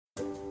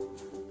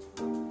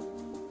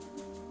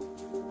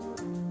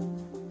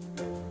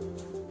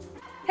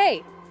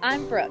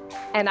I'm Brooke.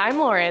 And I'm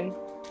Lauren.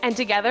 And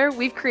together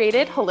we've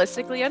created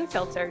Holistically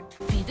Unfiltered.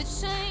 Be the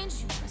change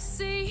you wanna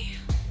see.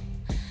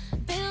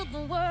 Build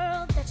the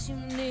world that you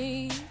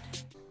need.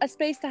 A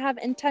space to have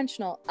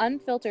intentional,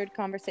 unfiltered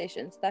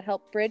conversations that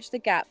help bridge the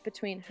gap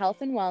between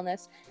health and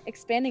wellness,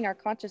 expanding our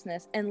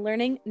consciousness, and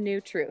learning new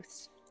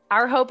truths.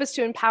 Our hope is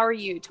to empower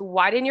you to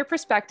widen your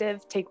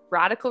perspective, take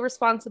radical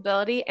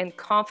responsibility, and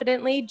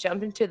confidently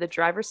jump into the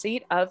driver's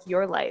seat of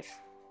your life.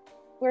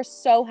 We're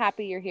so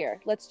happy you're here.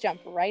 Let's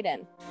jump right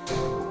in.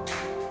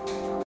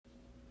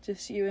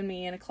 Just you and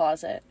me in a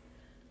closet.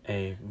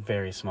 A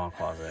very small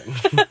closet.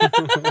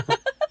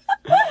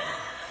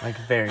 Like,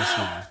 very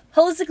small.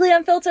 Holistically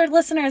Unfiltered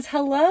listeners,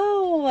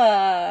 hello.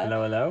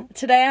 Hello, hello.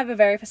 Today I have a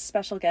very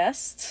special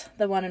guest,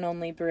 the one and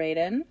only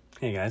Braden.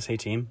 Hey, guys. Hey,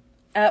 team.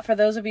 For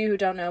those of you who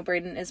don't know,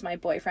 Braden is my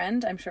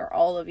boyfriend. I'm sure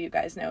all of you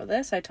guys know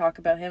this. I talk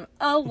about him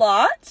a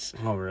lot.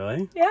 Oh,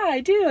 really? Yeah, I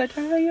do. I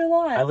talk about you a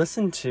lot. I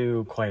listen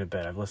to quite a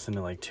bit. I've listened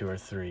to like 2 or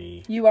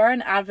 3. You are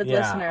an avid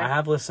listener. Yeah, I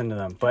have listened to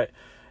them, but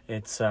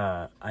it's,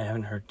 I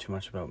haven't heard too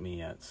much about me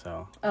yet,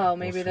 so. Oh,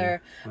 maybe we'll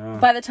they're...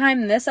 By the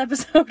time this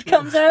episode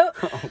comes out,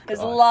 there's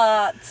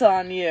lots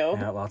on you.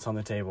 Yeah, lots on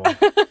the table.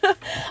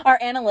 Our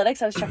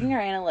analytics, I was checking our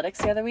analytics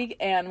the other week,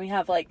 and we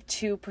have like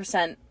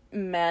 2%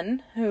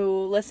 men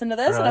who listen to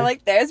this, Really? and I'm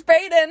like, there's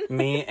Braden.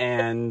 Me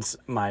and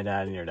my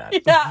dad and your dad.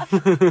 Yeah.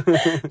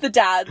 The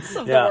dads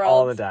of the world.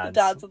 all the dads. The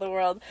dads of the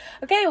world.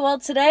 Okay, well,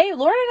 today,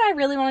 Lauren and I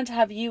really wanted to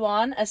have you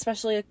on,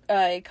 especially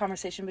a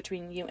conversation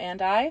between you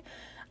and I.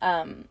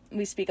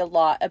 We speak a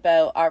lot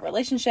about our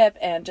relationship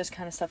and just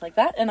kind of stuff like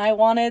that, and I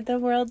wanted the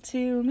world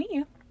to meet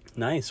you.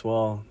 Nice.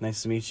 Well,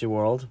 nice to meet you,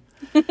 world.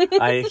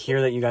 I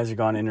hear that you guys are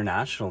gone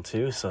international,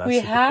 too, so that's We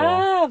super cool.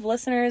 have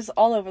listeners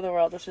all over the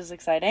world, which is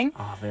exciting.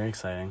 Oh, very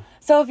exciting.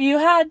 So if you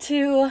had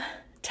to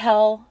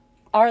tell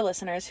our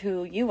listeners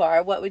who you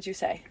are, what would you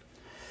say?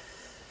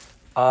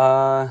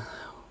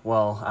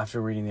 Well, after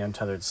reading The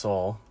Untethered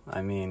Soul,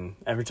 I mean,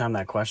 every time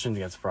that question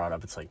gets brought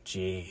up, it's like,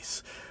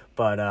 geez.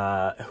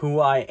 But who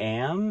I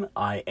am.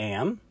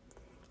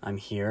 I'm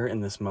here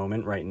in this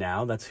moment right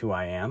now. That's who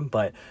I am.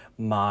 But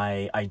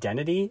my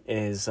identity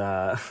is,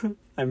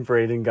 I'm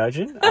Braden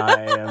Gudgeon.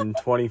 I am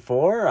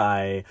 24.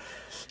 I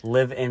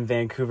live in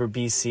Vancouver,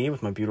 BC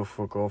with my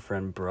beautiful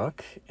girlfriend,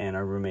 Brooke, and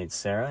our roommate,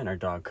 Sarah, and our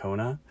dog,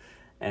 Kona.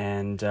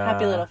 And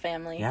Happy little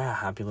family. Yeah,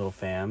 happy little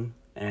fam.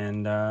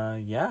 And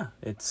yeah,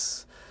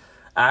 it's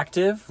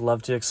active,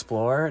 love to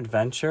explore,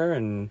 adventure,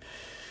 and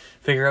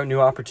figure out new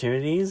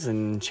opportunities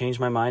and change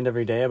my mind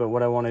every day about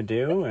what I want to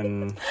do.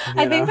 And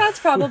I think that's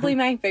probably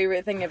my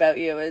favorite thing about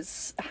you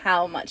is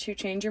how much you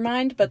change your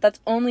mind, but that's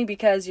only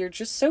because you're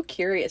just so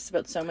curious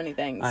about so many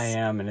things. I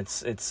am, and it's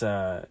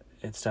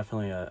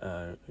definitely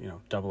a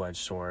double-edged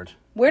sword.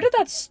 Where did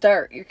that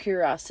start, your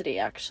curiosity,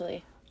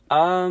 actually?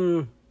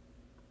 I'd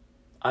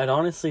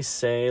honestly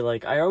say,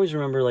 like, I always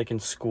remember, like, in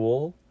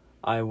school,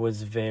 I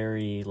was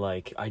very,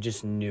 like, I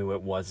just knew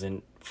it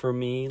wasn't for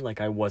me.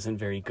 Like, I wasn't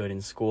very good in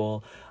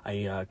school.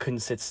 I couldn't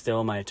sit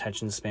still. My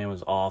attention span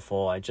was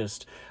awful. I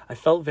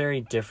felt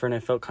very different. I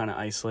felt kind of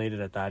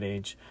isolated at that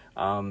age.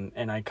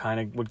 And I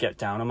kind of would get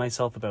down on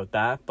myself about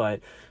that.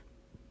 But,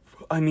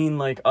 I mean,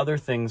 like, other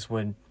things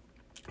would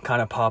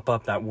kind of pop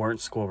up that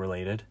weren't school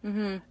related.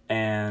 Mm-hmm.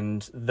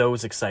 And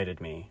those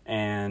excited me.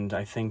 And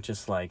I think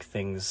just, like,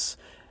 things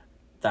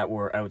that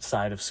were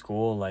outside of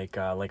school, like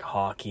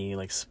hockey,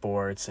 like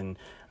sports, and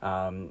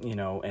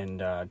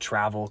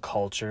travel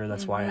culture.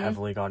 That's why I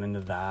heavily got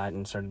into that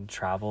and started to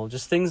travel.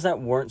 Just things that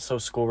weren't so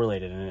school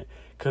related, and it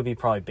could be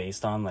probably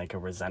based on like a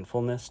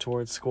resentfulness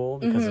towards school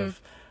because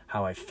of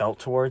how I felt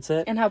towards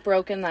it and how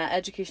broken that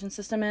education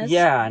system is.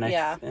 Yeah,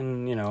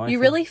 and you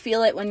really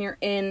feel it when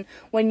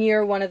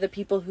you're one of the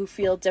people who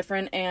feel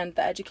different, and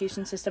the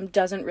education system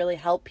doesn't really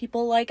help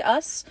people like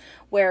us,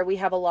 where we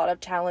have a lot of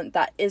talent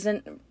that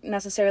isn't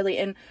necessarily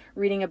in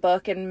reading a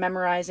book and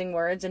memorizing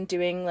words and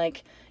doing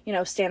like,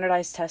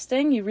 standardized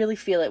testing. You really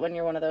feel it when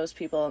you're one of those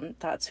people, and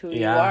that's who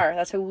you are.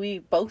 That's who we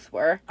both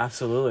were.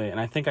 Absolutely. And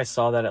I think I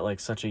saw that at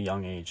like such a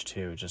young age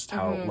too, just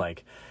how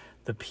like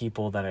the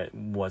people that it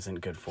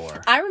wasn't good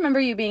for. I remember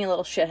you being a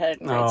little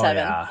shithead in grade 7.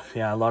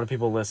 Yeah. A lot of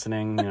people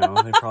listening, they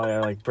probably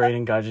are like,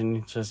 Braden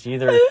Gudgeon just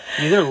either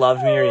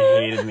loved me or you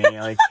hated me.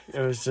 Like,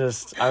 I was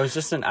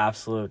just an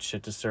absolute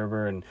shit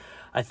disturber, and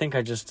I think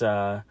I just,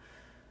 I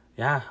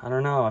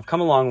don't know. I've come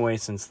a long way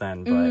since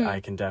then, but I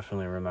can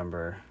definitely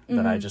remember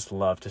that I just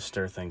love to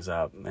stir things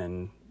up,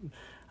 and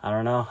I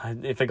don't know.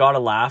 If I got a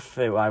laugh,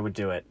 I would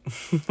do it.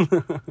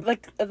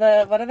 Like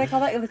what do they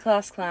call that? The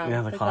class clown.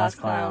 Yeah, the class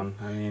clown.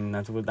 I mean,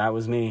 that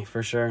was me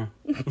for sure.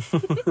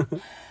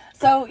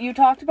 So you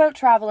talked about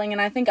traveling,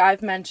 and I think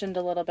I've mentioned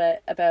a little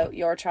bit about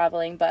your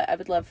traveling, but I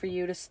would love for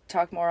you to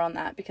talk more on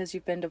that because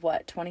you've been to,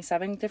 what,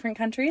 27 different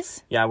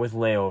countries? Yeah, with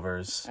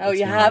layovers. Oh, It's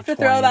you been have like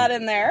to throw that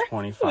in there.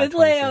 25, With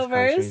 26 layovers.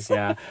 countries,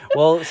 yeah.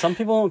 Well, some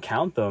people don't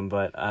count them,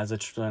 but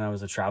when I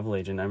was a travel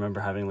agent, I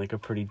remember having like a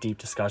pretty deep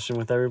discussion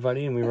with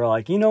everybody, and we were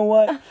like, you know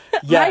what?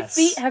 Yes. My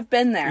feet have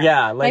been there.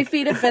 Yeah, like, my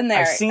feet have been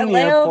there. I've seen a the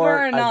layover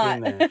airport, or not.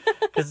 I've been there.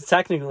 Because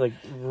technically, like,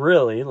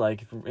 really,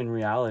 like, in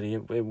reality,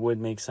 it would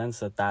make sense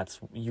that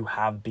you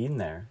have been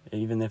there,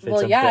 even if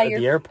it's at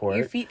the airport.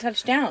 Your feet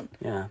touched down.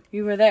 Yeah.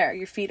 You were there.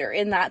 Your feet are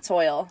in that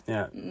soil.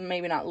 Yeah.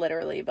 Maybe not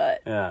literally,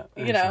 but Yeah,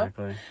 you know.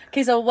 exactly.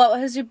 Okay, so what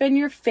has been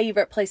your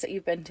favorite place that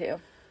you've been to?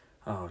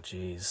 Oh,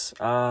 geez.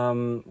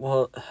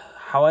 Well,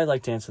 how I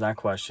like to answer that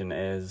question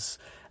is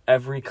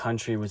every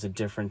country was a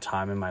different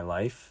time in my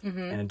life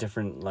and a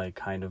different, like,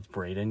 kind of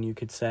Brayden, you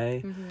could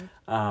say.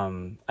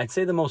 I'd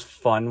say the most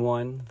fun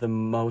and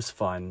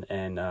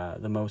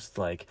the most,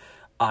 like,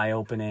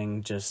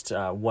 eye-opening, just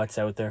what's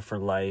out there for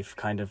life,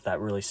 kind of that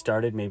really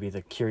started maybe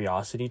the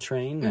curiosity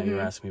train that you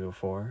were asking me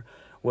before,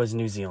 was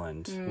New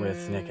Zealand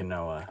with Nick and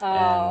Noah. Oh,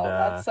 and,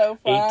 that's so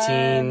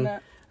fun.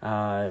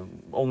 18,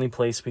 only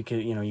place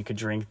you could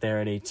drink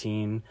there at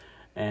 18,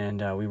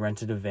 and we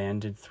rented a van,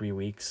 did 3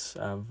 weeks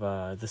of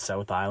the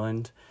South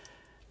Island.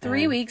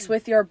 3 weeks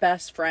with your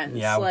best friends.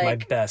 Yeah, like, with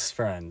my best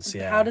friends,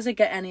 yeah. How does it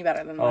get any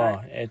better than that?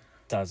 Oh, it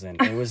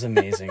doesn't. It was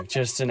amazing.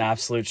 Just an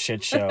absolute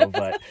shit show,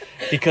 but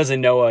because of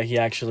Noah, he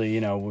actually,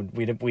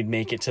 we'd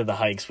make it to the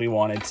hikes we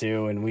wanted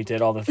to, and we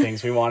did all the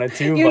things we wanted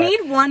to. You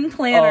need one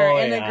planner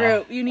in yeah, a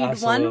group. You need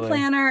absolutely. one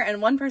planner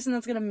and one person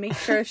that's going to make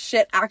sure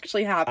shit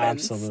actually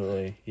happens.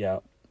 Absolutely, yeah.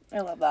 I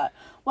love that.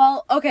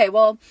 Well, okay,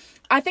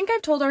 I think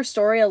I've told our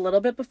story a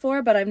little bit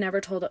before, but I've never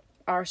told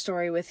our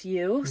story with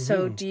you.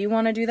 So do you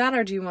want to do that,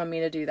 or do you want me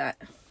to do that?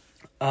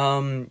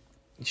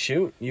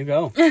 Shoot, you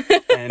go.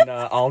 And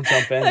I'll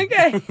jump in.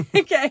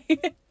 Okay.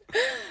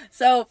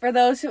 So for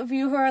those of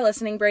you who are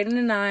listening, Brayden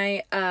and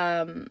I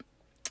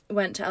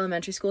went to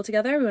elementary school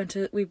together.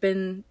 We've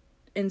been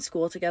in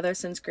school together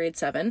since grade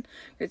 7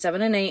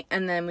 and 8,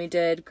 and then we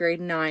did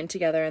grade 9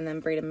 together, and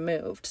then Brayden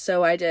moved.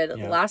 So I did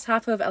the last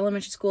half of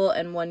elementary school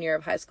and 1 year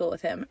of high school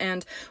with him,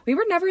 and we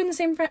were never in the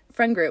same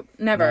friend group.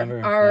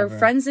 Never. Our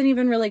friends didn't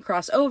even really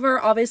cross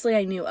over. Obviously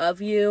I knew of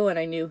you and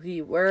I knew who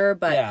you were,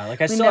 but yeah, like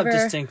I still have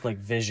distinct, like,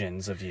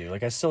 visions of you.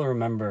 Like I still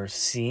remember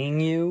seeing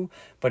you,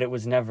 but it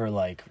was never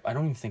like, I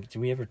don't even think,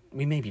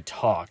 we maybe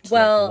talked.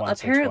 Well, like,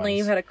 once apparently or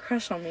you twice. had a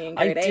crush on me in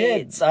grade 8. I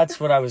did. That's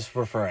what I was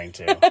referring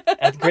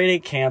to. At grade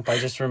 8 camp, I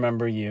just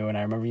remember you, and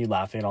I remember you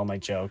laughing at all my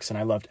jokes, and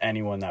I loved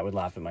anyone that would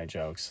laugh at my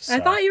jokes. So. I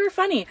thought you were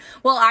funny.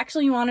 Well,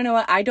 actually, you want to know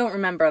what? I don't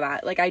remember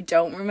that. Like, I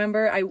don't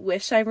remember. I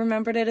wish I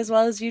remembered it as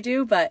well as you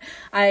do, but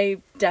I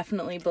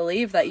definitely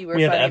believe that you were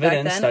funny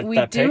back then.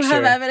 We do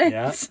have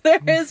evidence. Yeah.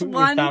 There is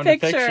one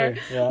picture.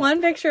 Yeah.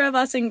 One picture of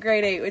us in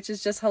grade 8, which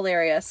is just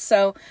hilarious.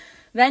 So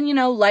then,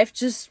 life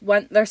just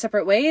went their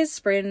separate ways.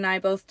 Brayden and I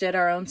both did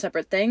our own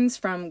separate things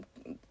from,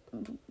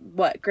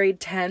 grade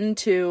 10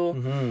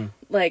 to,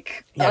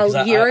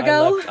 a year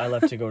ago? I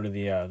left to go to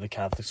the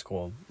Catholic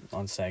school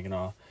on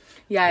Saginaw.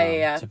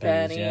 Yeah.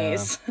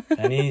 Benny's. Yeah.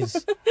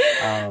 Benny's.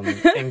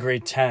 In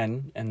grade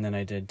 10, and then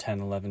I did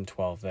 10, 11,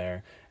 12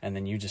 there, and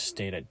then you just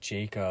stayed at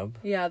Jacob.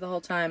 Yeah, the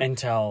whole time.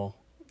 Until...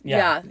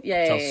 Yeah.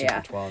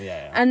 Super 12,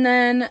 yeah. And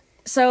then...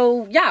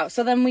 So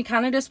then we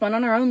kind of just went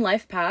on our own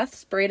life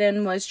paths.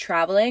 Brayden was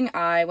traveling.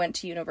 I went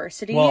to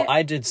university. Well,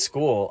 I did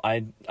school.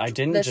 I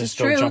didn't just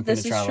go jump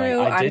into traveling. This is true.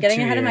 I'm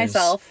getting ahead of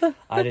myself.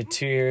 I did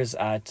 2 years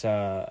at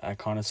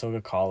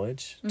Conestoga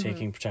College,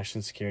 taking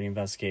protection security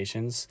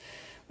investigations.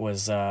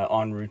 Was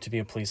en route to be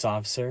a police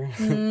officer.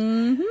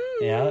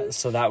 Yeah,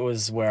 so that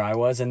was where I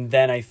was, and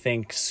then I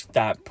think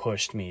that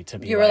pushed me to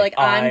be. You were like,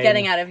 I'm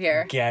getting out of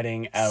here.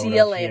 Getting out. See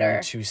you later.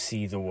 Here to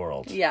see the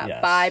world. Yeah.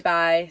 Yes.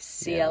 Bye.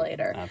 See you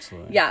later.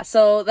 Absolutely. Yeah.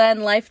 So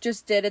then life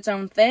just did its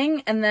own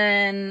thing, and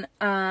then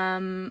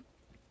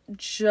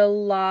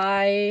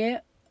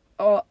July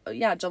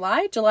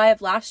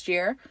of last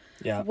year.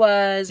 Yeah.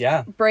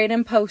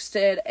 Brayden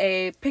posted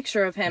a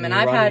picture of him, and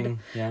I've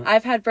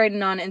had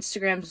Brayden on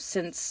Instagram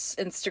since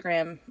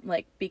Instagram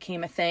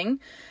became a thing,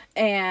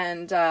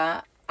 and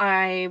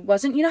I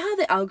wasn't, how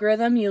the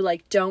algorithm, you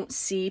don't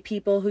see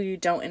people who you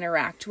don't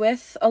interact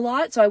with a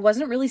lot, so I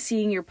wasn't really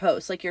seeing your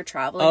posts, your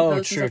traveling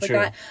posts and stuff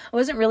like that. I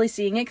wasn't really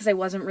seeing it because I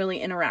wasn't really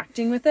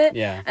interacting with it.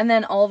 Yeah. And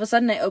then all of a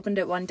sudden I opened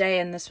it one day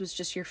and this was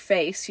just your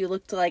face. You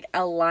looked like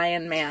a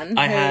lion man.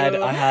 I had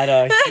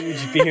a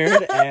huge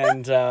beard,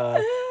 and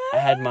I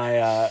had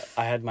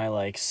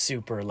my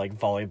super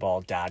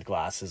volleyball dad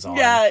glasses on.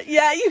 Yeah,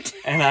 you did.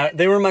 And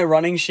they were my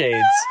running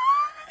shades.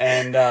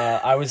 And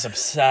I was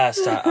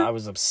obsessed. I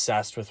was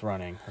obsessed with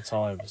running. That's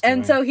all I was doing.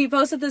 And so he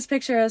posted this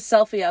picture, a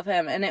selfie of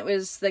him, and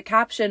the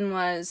caption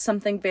was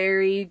something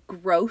very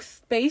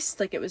growth-based.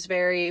 It was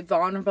very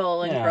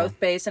vulnerable and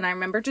growth-based. And I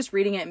remember just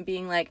reading it and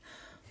being like,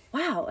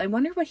 wow, I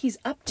wonder what he's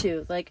up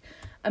to.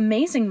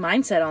 Amazing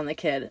mindset on the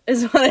kid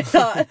is what I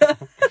thought.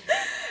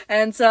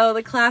 And so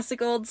the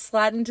classic old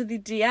slide into the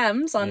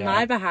DMs on Yeah.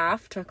 my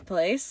behalf took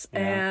place. Yeah.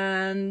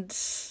 And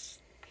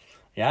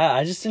Yeah,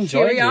 I just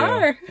enjoyed we you.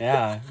 are.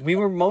 Yeah, we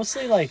were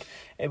mostly like,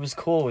 it was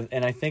cool,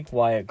 and I think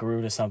why it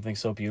grew to something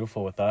so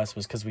beautiful with us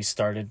was because we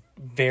started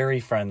very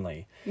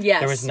friendly. yes.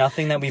 There was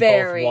nothing that we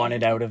Very. both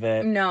wanted out of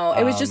it. No,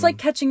 it was just like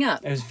catching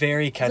up. It was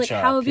very It's catch like,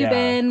 up. how have you yeah.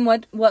 been?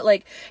 What,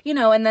 like, you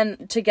know, and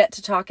then to get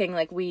to talking,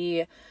 like,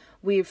 we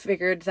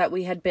figured that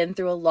we had been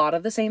through a lot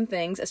of the same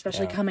things,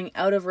 especially Yeah. coming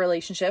out of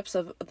relationships.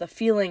 Of the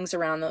feelings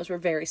around those were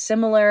very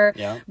similar.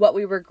 Yeah. What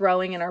we were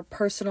growing in our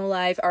personal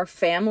life, our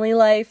family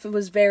life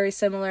was very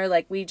similar.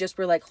 Like, we just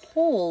were like,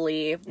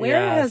 holy,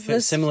 where has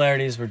this...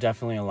 similarities were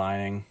definitely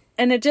aligning.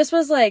 And it just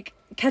was like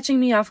catching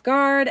me off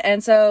guard.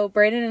 And so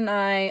Braden and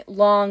I,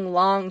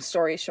 long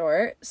story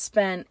short,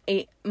 spent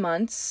 8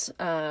 months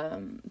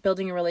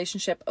building a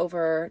relationship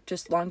over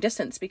just long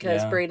distance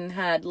because Yeah. Braden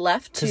had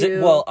left Because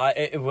to...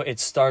 it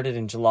started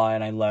in July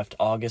and I left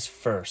August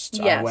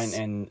 1st. I Yes.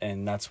 went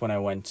and that's when I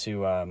went to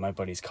my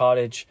buddy's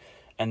cottage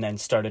and then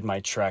started my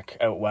trek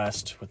out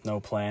west with no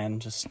plan,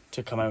 just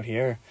to come out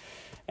here.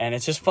 And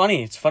it's just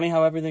funny. It's funny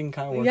how everything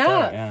kind of worked Yeah.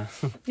 out. Yeah.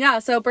 Yeah,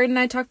 so Braden and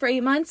I talked for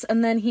 8 months,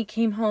 and then he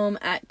came home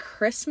at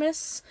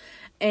Christmas,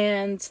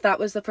 and that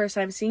was the first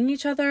time seeing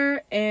each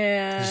other.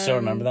 And You still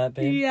remember that,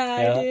 babe? Yeah,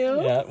 I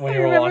do. Yeah, when I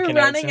you were remember walking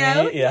out to running me.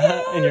 out,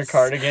 Yeah, in your yes.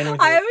 cardigan.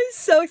 With I your was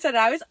so excited.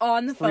 I was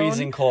on the phone.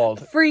 freezing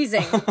cold.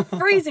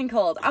 Freezing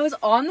cold. I was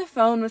on the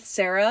phone with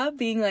Sarah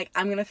being like,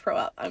 I'm gonna throw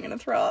up. I'm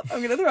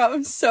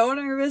so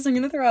nervous. I'm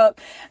gonna throw up.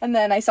 And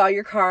then I saw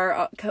your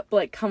car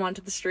come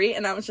onto the street,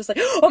 and I was just like,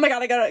 oh my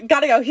god, I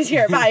gotta go. He's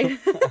here. Bye.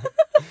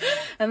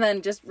 And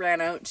then just ran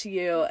out to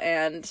you,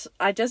 and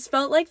I just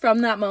felt like from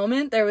that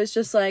moment there was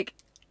just like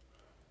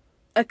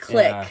a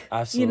click. Yeah,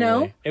 absolutely. You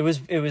know? It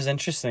was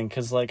interesting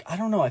because, like, I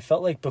don't know, I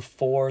felt like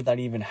before that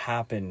even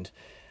happened,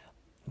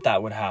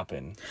 that would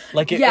happen.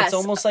 Like, Yes. it's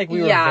almost like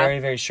we were Yeah. very,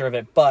 very sure of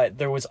it, but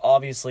there was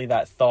obviously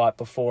that thought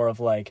before of,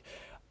 like,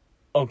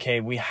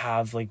 okay, we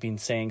have, like, been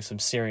saying some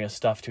serious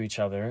stuff to each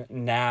other.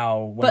 Now,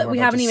 when But we're we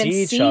about haven't to even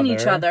see seen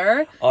each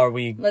other. Are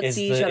we, Let's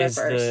see each other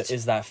first.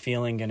 is that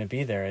feeling going to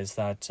be there? Is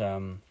that,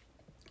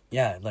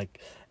 yeah, like,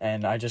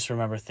 and I just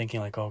remember thinking,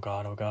 like, oh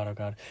God.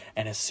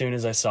 And as soon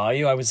as I saw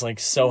you, I was, like,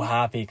 so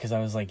happy because I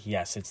was like,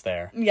 yes, it's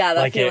there. Yeah,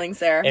 that Like, feeling's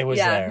there. It was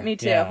yeah, there. me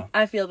too. Yeah.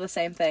 I feel the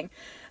same thing.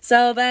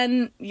 So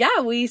then,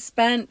 yeah, we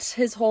spent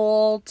his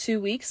whole 2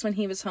 weeks when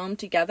he was home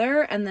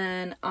together, and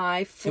then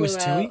I flew It was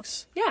 2 out.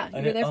 weeks? Yeah,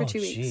 you were there for 2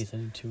 weeks. Jeez, I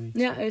did 2 weeks.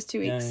 Yeah, it was 2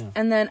 weeks. Yeah.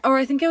 And then, or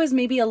I think it was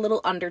maybe a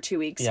little under 2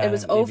 weeks. Yeah, it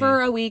was maybe.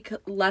 over a week,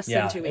 less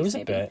Yeah, than 2 weeks, it was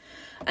maybe. a bit.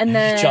 And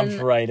then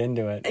Jumped right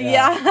into it.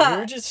 Yeah. We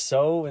were just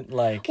so,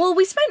 like... well,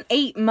 we spent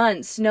 8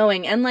 months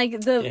knowing, and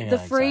like the Yeah,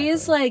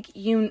 phrase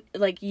exactly.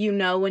 like you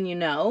know when you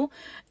know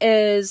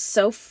is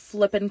so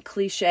flippin'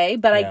 cliche,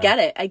 but I Yeah. get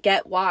it. I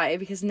get why,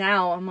 because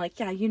now I'm like,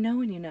 yeah, you know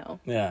when you know.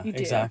 Yeah, You do.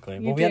 exactly.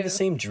 You Well, we had do. the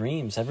same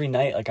dreams every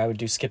night. Like, I would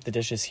do skip the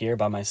dishes here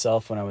by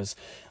myself when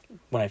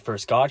I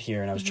first got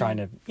here, and I was trying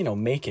to,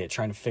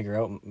 trying to figure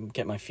out,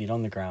 get my feet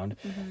on the ground.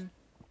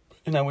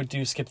 And I would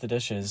do skip the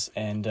dishes,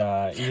 and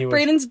you would...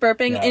 Braden's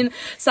burping. Yeah. In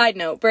side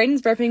note,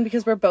 Braden's burping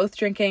because we're both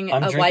drinking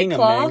I'm a drinking White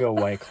Claw. a mango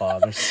White Claw.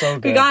 They're so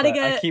good. We gotta but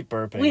get. I keep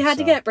burping. We had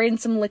to so get Braden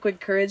some liquid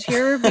courage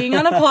here. Being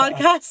on a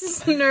podcast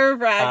is nerve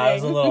wracking. I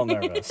was a little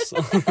nervous. So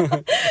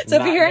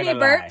if you hear any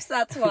burps,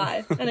 that's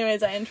why.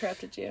 Anyways, I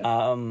interrupted you.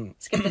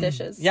 Skip the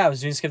dishes. Yeah, I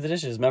was doing skip the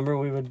dishes. Remember,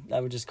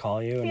 I would just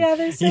call you, and Yeah,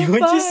 they're so you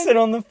would fun. just sit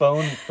on the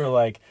phone for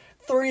like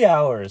 3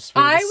 hours.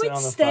 We I just sit would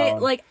on the stay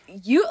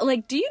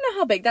phone. do you know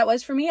how big that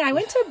was for me? I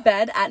went to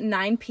bed at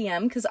 9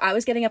 p.m. because I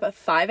was getting up at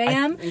 5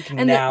 a.m. think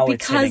and now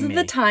it's because hitting of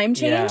the me. time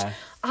change,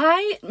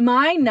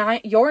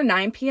 Yeah. your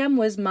 9 p.m.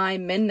 was my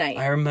midnight.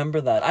 I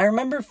remember that. I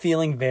remember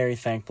feeling very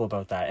thankful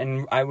about that.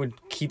 And I would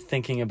keep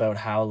thinking about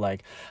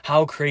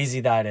how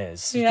crazy that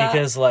is. Yeah.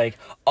 Because,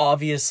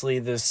 obviously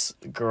this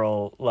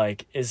girl,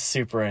 is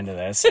super into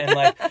this.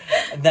 And,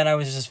 then I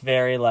was just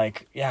very,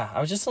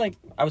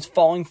 I was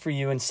falling for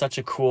you in such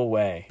a cool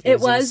way. It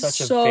was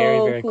such so a very,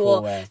 very cool.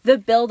 cool way. The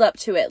build up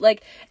to it.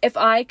 Like, if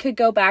I could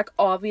go back,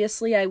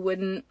 obviously I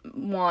wouldn't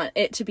want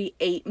it to be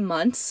 8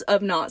 months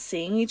of not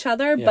seeing each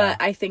other, Yeah.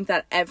 but I think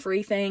that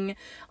everything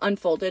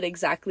unfolded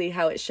exactly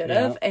how it should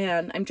have, Yeah.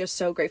 and I'm just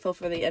so grateful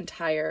for the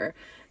entire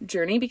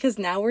journey because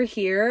now we're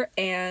here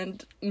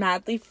and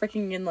madly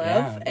freaking in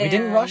love. Yeah. We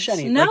didn't rush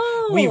anything.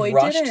 No, we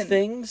rushed didn't.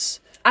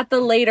 things At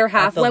the later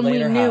half at the when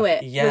later we knew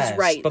half. it Yes, was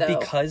right, but though.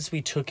 because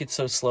we took it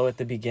so slow at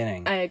the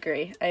beginning. I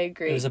agree. It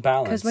was a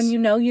balance. Because when you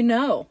know, you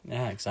know.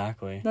 Yeah,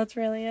 exactly. That's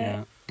really it.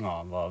 Yeah.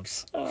 Oh,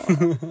 loves.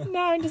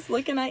 Now I'm just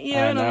looking at you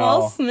I and I'm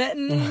all know.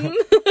 smitten.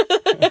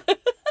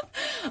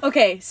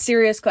 Okay,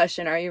 serious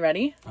question. Are you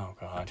ready? Oh,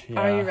 God. Yeah.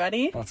 Are you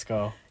ready? Let's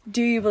go.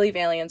 Do you believe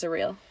aliens are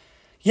real?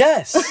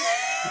 Yes.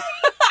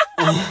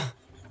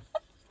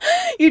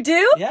 You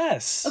do?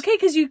 Yes. Okay,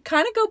 because you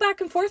kind of go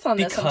back and forth on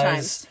this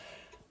sometimes.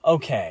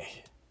 Okay,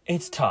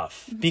 it's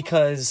tough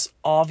because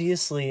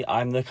obviously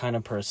I'm the kind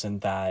of person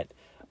that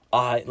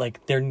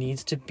like there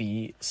needs to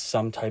be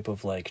some type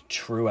of like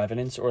true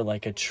evidence or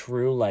like a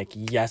true like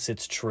yes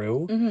it's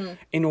true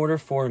in order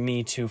for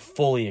me to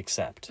fully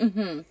accept.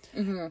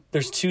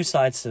 There's two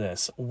sides to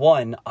this.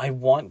 One, I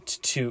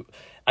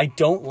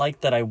don't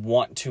like that I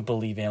want to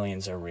believe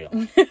aliens are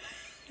real.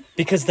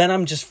 Because then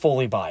I'm just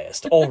fully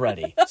biased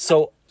already.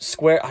 So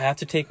I have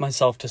to take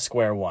myself to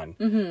square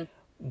one.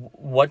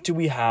 What do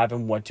we have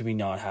and what do we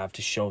not have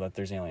to show that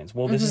there's aliens?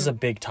 Well, this is a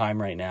big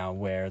time right now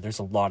where there's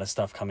a lot of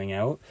stuff coming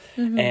out.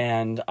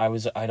 And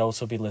I'd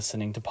also be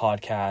listening to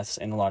podcasts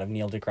and a lot of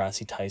Neil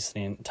deGrasse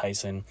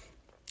Tyson.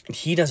 And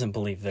he doesn't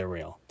believe they're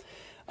real.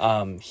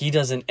 He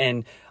doesn't.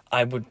 And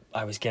I would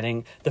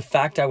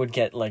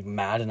get like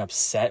mad and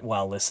upset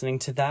while listening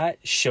to that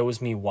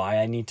shows me why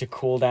I need to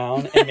cool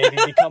down and maybe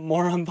become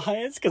more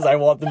unbiased, because I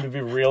want them to be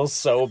real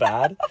so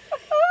bad.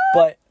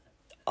 But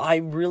I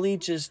really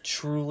just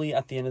truly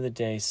at the end of the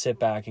day sit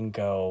back and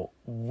go,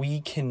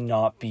 we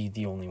cannot be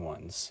the only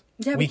ones.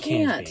 Yeah, we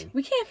can't.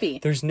 We can't be.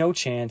 There's no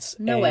chance.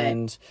 No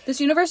way. This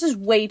universe is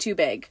way too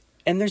big.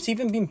 And there's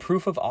even been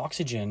proof of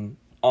oxygen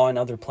on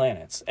other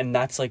planets. And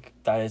that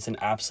is an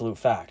absolute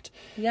fact.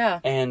 Yeah.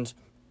 And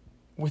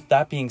with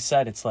that being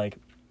said, it's like,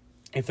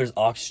 if there's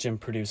oxygen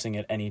producing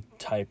at any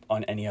type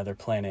on any other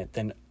planet,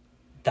 then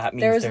that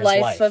means there's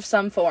life of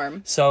some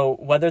form. So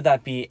whether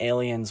that be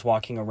aliens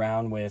walking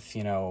around with,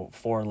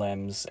 4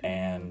 limbs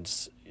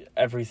and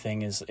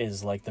everything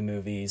is like the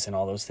movies and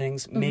all those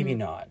things, maybe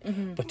not.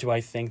 But do I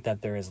think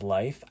that there is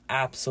life?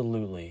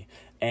 Absolutely.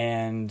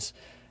 And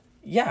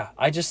yeah,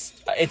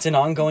 it's an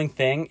ongoing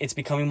thing. It's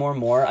becoming more and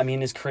more. I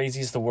mean, as crazy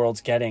as the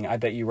world's getting, I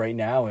bet you right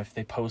now, if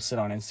they posted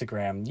on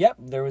Instagram, yep,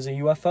 there was a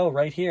UFO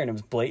right here and it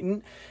was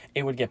blatant,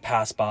 it would get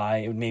passed by.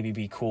 It would maybe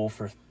be cool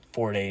for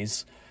 4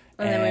 days.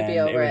 And then we'd be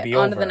over it.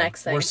 On to the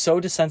next thing. We're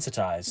so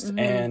desensitized.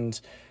 And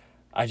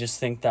I just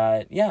think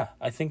that,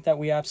 I think that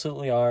we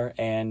absolutely are.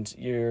 And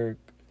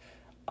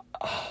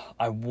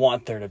I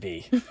want there to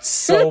be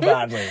so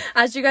badly.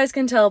 As you guys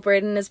can tell,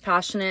 Braden is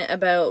passionate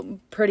about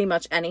pretty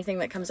much anything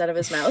that comes out of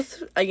his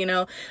mouth.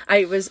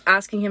 I was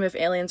asking him if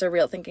aliens are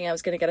real, thinking I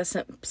was going to get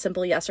a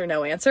simple yes or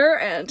no answer.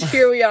 And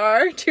here we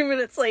are 2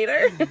 minutes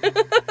later.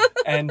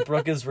 And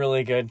Brooke is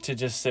really good to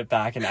just sit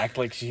back and act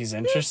like she's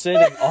interested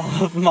in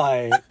all of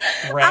my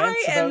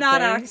rants. I am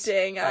not things.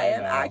 acting. I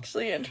am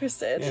actually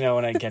interested.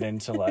 When I get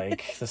into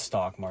like the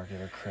stock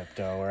market or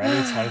crypto or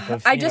any type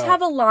of... I just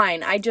have a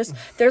line.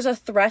 There's a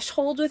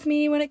threshold with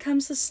me when it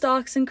comes to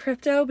stocks and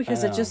crypto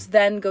because it just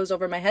then goes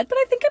over my head. But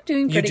I think I'm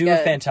doing pretty good. You do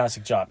a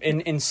fantastic job.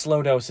 In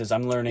slow doses,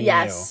 I'm learning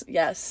Yes,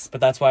 yes.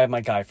 But that's why I have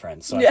my guy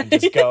friends. So I can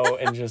just go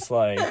and just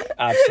like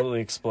absolutely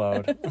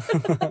explode.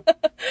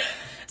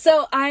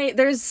 So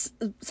there's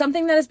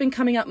something that has been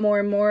coming up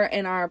more and more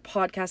in our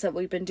podcast that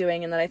we've been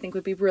doing and that I think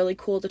would be really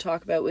cool to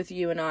talk about with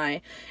you and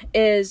I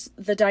is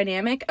the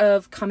dynamic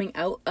of coming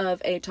out of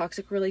a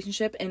toxic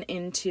relationship and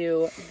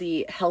into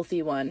the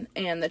healthy one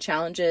and the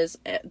challenges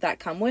that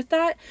come with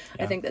that.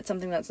 Yeah. I think that's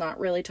something that's not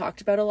really talked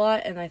about a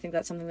lot, and I think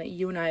that's something that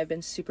you and I have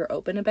been super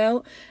open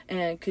about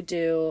and could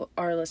do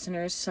our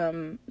listeners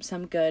some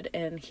good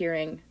in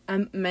hearing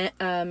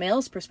a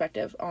male's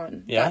perspective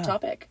on that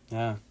topic.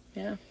 Yeah.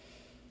 Yeah.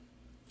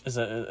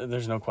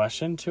 There's no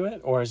question to it,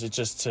 or is it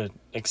just to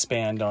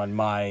expand on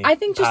my I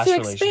think just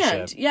past to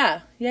expand.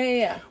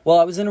 Yeah. Well,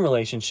 I was in a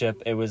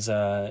relationship. It was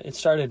it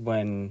started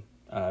when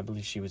I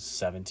believe she was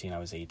 17, I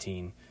was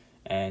 18.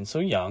 And so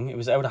young. It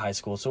was out of high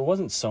school, so it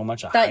wasn't so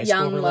much a high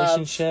school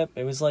relationship. Love.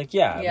 It was like, it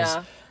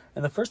was,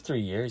 and the first 3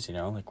 years,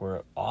 like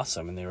were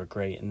awesome and they were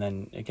great, and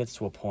then it gets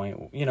to a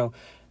point,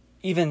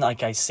 even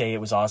like I say it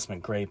was awesome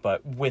and great,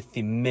 but with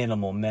the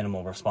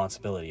minimal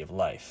responsibility of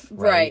life,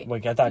 right?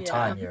 Like at that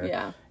time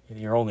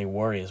your only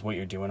worry is what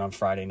you're doing on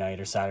Friday night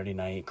or Saturday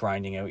night,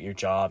 grinding out your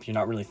job. You're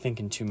not really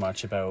thinking too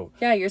much about...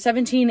 Yeah, you're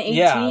 17,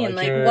 18.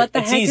 Like what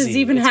the heck is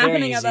even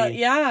happening about...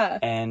 Yeah.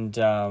 And,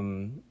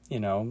 and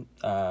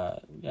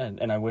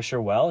I wish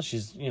her well.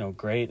 She's,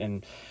 great.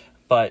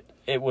 But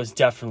it was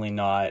definitely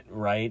not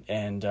right.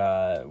 And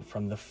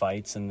from the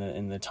fights and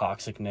the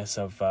toxicness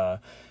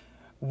of...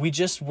 we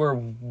just were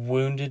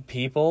wounded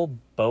people,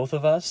 both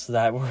of us,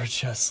 that were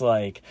just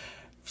like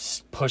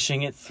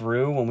pushing it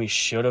through when we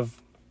should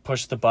have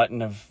push the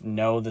button of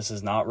no, this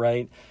is not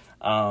right,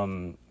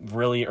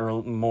 really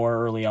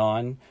more early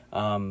on.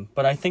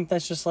 But I think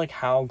that's just like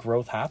how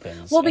growth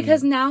happens. Well,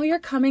 because now you're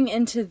coming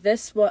into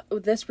this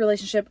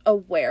relationship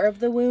aware of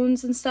the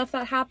wounds and stuff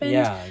that happened,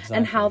 exactly.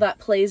 And how that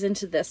plays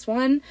into this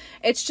one.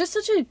 It's just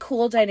such a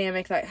cool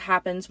dynamic that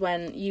happens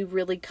when you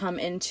really come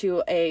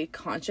into a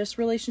conscious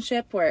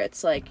relationship where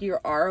it's like you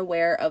are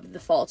aware of the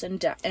faults and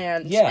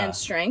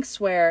strengths,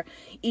 where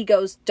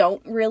egos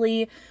don't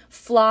really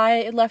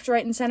fly left,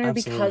 right, and center.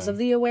 Absolutely. Because of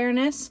the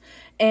awareness.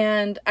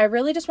 And I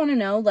really just want to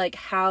know, like,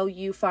 how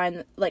you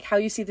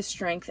see the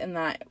strength in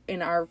that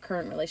in our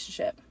current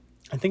relationship.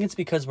 I think it's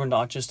because we're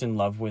not just in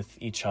love with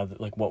each other,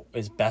 like what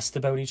is best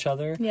about each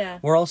other. Yeah.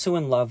 We're also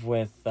in love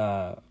with,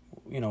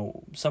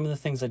 some of the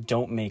things that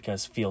don't make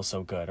us feel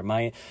so good,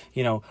 or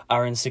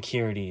our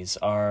insecurities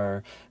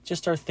are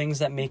things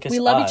that make us we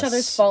love us. each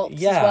other's faults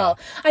as well.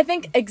 I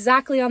think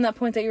exactly on that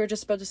point that you were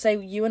just about to say,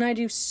 you and I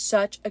do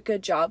such a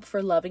good job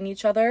for loving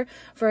each other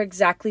for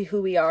exactly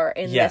who we are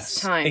in this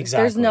time.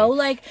 Exactly. There's no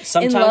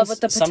in love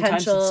with the potential.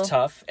 Sometimes it's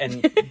tough,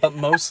 but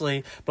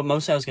mostly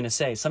I was going to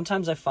say,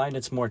 sometimes I find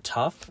it's more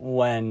tough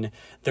when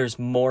there's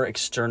more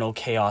external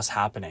chaos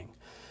happening.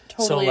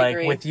 Totally so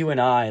agree. with you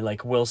and I,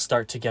 we'll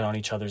start to get on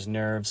each other's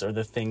nerves, or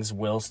the things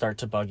will start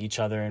to bug each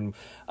other, and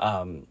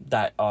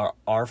that are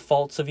our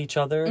faults of each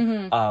other.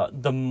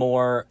 The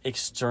more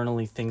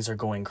externally things are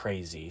going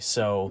crazy.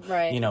 So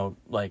right.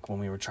 When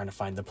we were trying to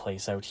find the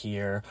place out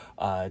here,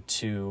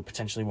 to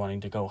potentially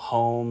wanting to go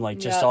home,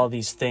 all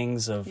these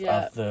things of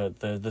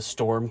the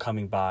storm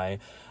coming by.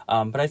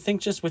 But I think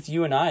just with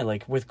you and I,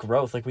 with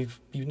growth, we've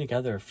been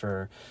together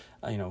for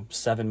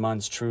 7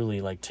 months,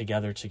 truly,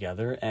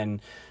 together,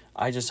 and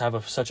I just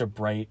have such a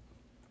bright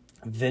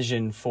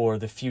vision for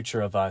the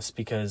future of us,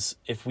 because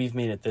if we've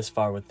made it this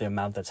far with the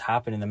amount that's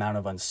happened and the amount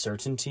of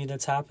uncertainty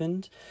that's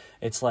happened,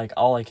 it's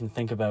all I can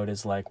think about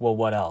is well,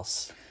 what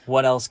else?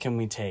 What else can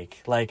we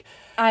take?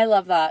 I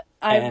love that.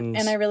 And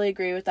I really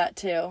agree with that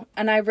too.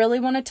 And I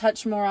really want to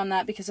touch more on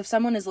that, because if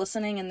someone is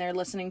listening and they're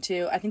listening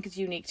to, I think it's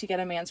unique to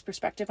get a man's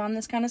perspective on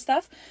this kind of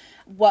stuff.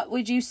 What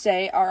would you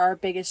say are our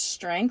biggest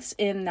strengths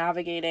in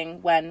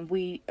navigating when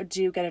we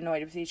do get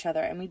annoyed with each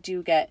other and we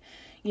do get,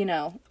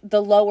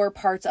 the lower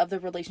parts of the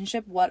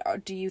relationship?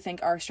 Do you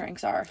think our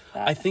strengths are?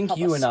 I think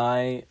you and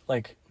I,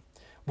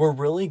 we're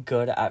really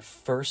good at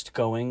first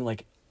going,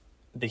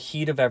 the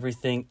heat of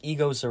everything,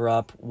 egos are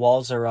up,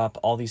 walls are up,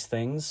 all these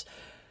things.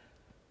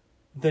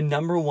 The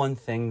number one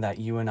thing that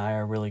you and I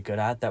are really good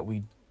at, that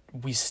we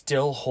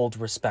still hold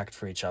respect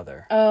for each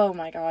other. Oh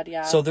my God,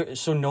 yeah. So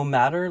no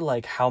matter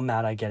how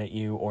mad I get at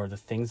you, or the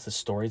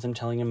stories I'm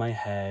telling in my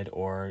head,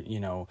 or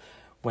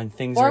when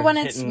things or are when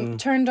hitting,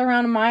 it's turned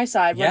around on my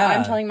side, when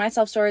I'm telling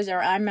myself stories or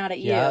I'm mad at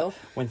you.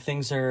 When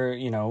things are,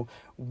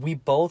 we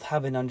both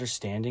have an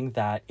understanding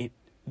that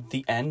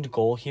the end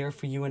goal here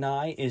for you and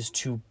I is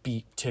to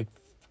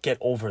get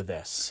over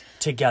this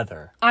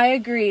together. I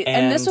agree.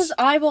 And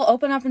I will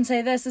open up and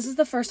say this is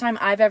the first time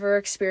I've ever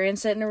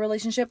experienced it in a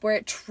relationship where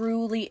it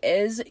truly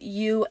is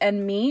you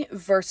and me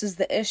versus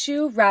the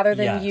issue, rather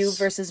than you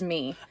versus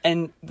me.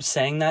 And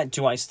saying that,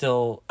 do I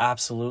still have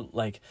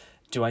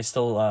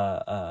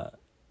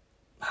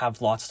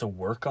lots to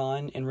work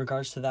on in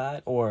regards to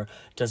that, or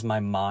does my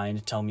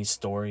mind tell me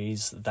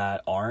stories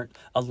that aren't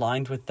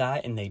aligned with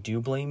that and they do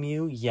blame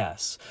you?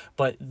 Yes,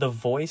 but the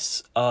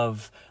voice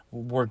of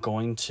we're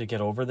going to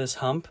get over this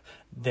hump,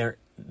 the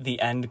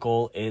end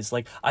goal is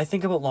I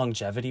think about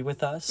longevity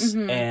with us,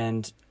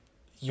 and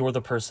you're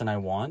the person I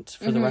want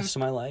for the rest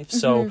of my life.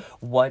 So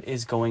what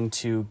is going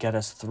to get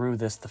us through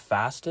this the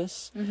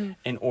fastest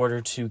in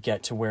order to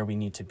get to where we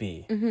need to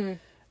be?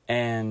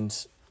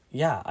 And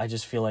yeah, I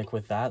just feel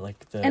with that,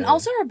 and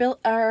also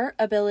our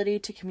ability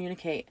to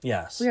communicate.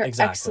 Yes, we are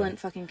exactly. Excellent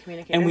fucking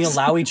communicators, and we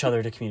allow each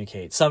other to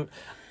communicate.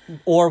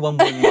 Or when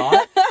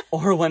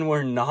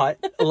we're not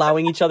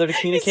allowing each other to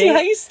communicate. You see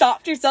how you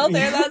stopped yourself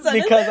there? That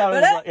sentence? Because I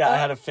was I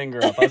had a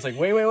finger up. I was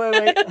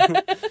wait.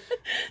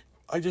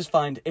 I just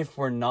find if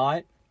we're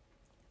not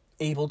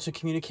able to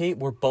communicate,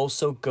 we're both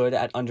so good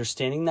at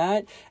understanding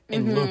that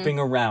and looping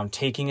around,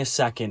 taking a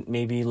second,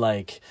 maybe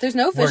there's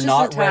no we're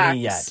not attacks. ready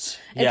yet.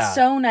 It's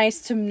so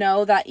nice to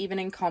know that even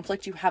in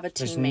conflict you have a teammate.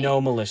 There's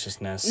no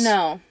maliciousness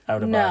out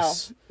of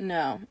us.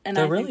 No. And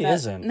there really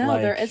isn't.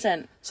 No, there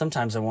isn't.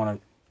 Sometimes I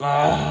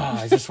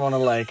just want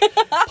to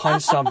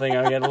punch something.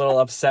 I get a little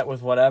upset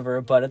with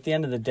whatever, but at the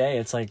end of the day,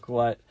 it's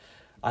what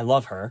I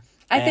love her.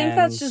 I think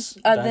that's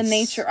just the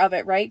nature of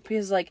it, right?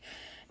 Because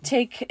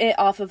take it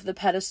off of the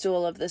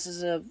pedestal of this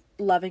is a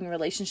loving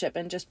relationship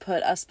and just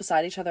put us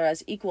beside each other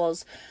as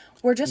equals.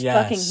 We're just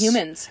fucking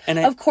humans. And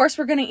of course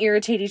we're going to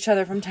irritate each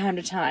other from time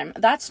to time.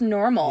 That's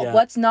normal. Yeah.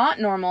 What's not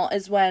normal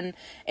is when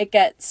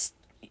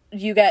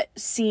you get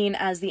seen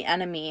as the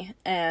enemy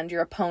and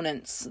your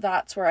opponents.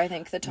 That's where I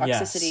think the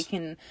toxicity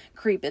can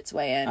creep its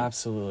way in.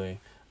 Absolutely.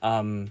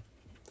 We're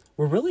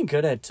really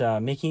good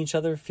at making each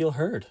other feel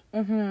heard.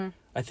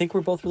 I think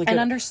we're both really good. And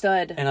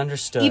understood.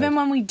 Even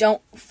when we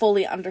don't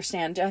fully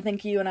understand. I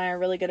think you and I are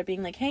really good at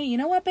being hey, you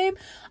know what, babe?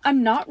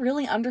 I'm not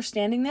really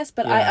understanding this,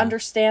 but I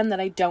understand that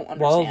I don't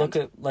understand. Well, look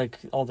at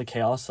all the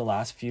chaos the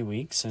last few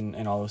weeks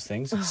and all those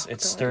things.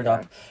 It's stirred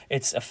up.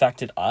 It's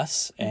affected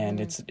us,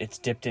 and it's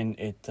dipped in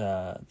it.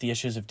 The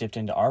issues have dipped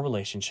into our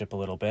relationship a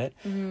little bit.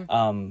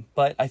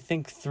 But I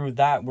think through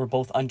that, we're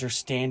both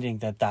understanding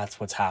that that's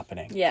what's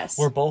happening. Yes.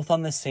 We're both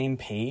on the same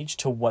page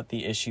to what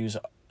the issues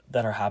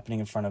that are happening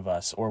in front of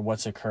us or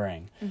what's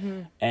occurring.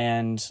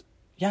 And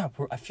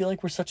I feel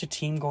like we're such a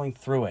team going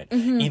through it.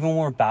 Even when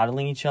we're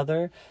battling each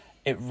other,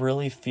 it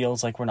really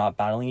feels like we're not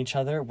battling each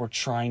other. We're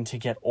trying to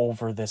get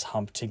over this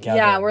hump together.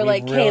 Yeah, we're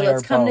really hey,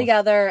 let's come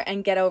together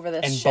and get over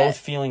this shit. And both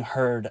feeling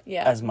heard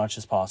as much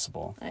as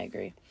possible. I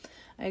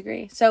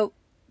agree. So,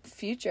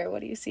 future,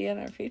 what do you see in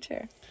our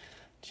future?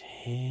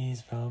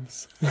 Jeez,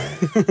 Bubs. It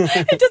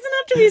doesn't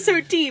have to be so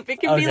deep. It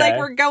can be like Okay.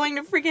 we're going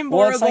to freaking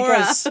Well, Bora it's like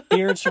Bora. a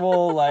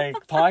spiritual like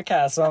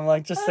podcast, so I'm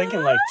like just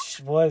thinking like,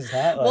 what is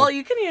that? Like, Well,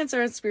 you can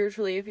answer it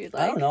spiritually if you'd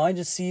like. I don't know. I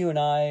just see you and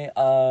I.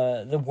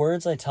 The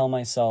words I tell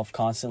myself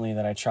constantly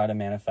that I try to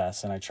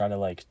manifest and I try to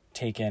like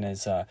take in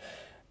is,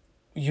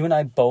 you and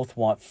I both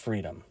want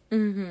freedom.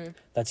 Mm-hmm.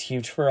 That's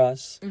huge for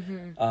us.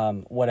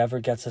 Mm-hmm. Whatever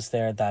gets us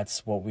there,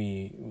 that's what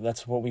we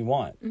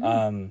want.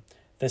 Mm-hmm.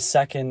 The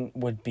second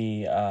would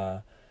be,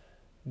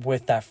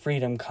 with that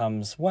freedom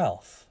comes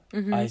wealth.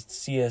 Mm-hmm. I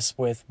see us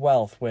with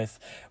wealth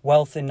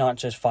in not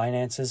just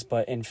finances,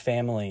 but in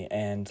family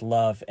and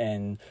love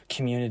and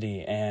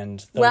community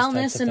and those Wellness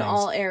types of in things.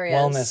 all areas.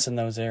 Wellness in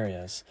those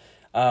areas.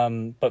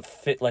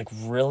 But like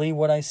really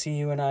what I see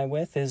you and I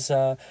with is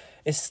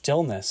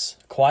stillness,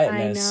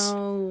 quietness, I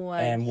know.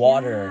 and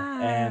water.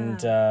 Yeah.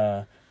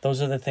 And those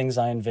are the things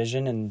I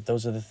envision, and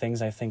those are the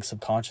things I think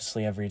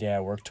subconsciously every day I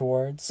work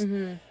towards.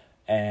 Mm-hmm.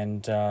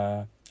 And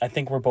I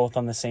think we're both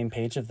on the same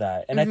page of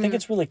that. And I think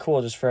it's really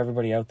cool just for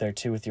everybody out there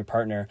too with your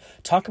partner.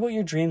 Talk about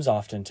your dreams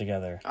often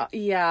together.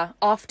 Yeah,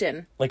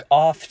 often. Like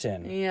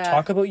often. Yeah.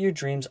 Talk about your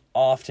dreams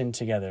often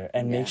together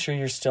and Yeah. make sure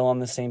you're still on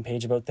the same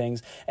page about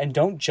things, and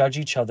don't judge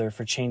each other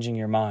for changing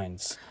your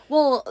minds.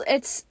 Well,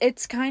 it's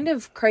kind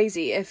of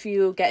crazy if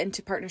you get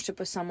into partnership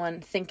with someone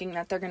thinking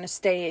that they're going to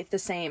stay the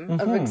same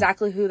of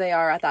exactly who they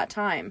are at that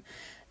time.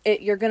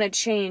 You're going to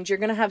change. You're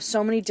going to have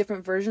so many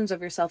different versions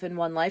of yourself in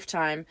one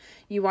lifetime.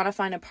 You want to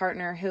find a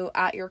partner who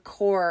at your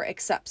core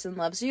accepts and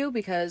loves you,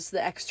 because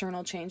the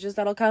external changes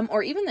that'll come,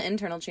 or even the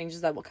internal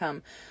changes that will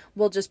come,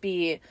 will just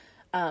be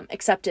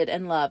accepted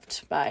and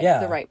loved by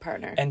the right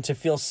partner. And to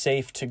feel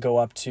safe to go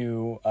up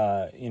to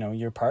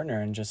your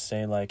partner and just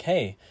say like,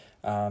 hey,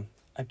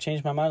 I've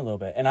changed my mind a little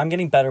bit, and I'm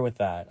getting better with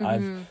that.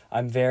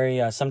 I'm very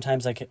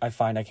sometimes I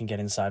find I can get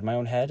inside my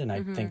own head, and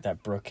I think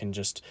that Brooke can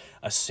just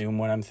assume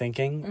what I'm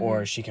thinking,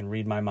 or she can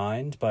read my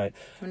mind. But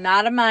I'm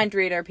not a mind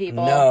reader,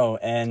 people. no,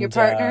 and your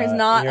partner is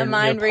not a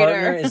mind your reader.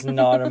 partner is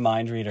not a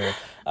mind reader.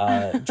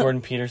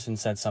 Jordan Peterson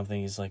said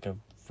something. He's like a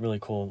really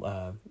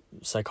cool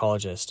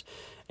psychologist,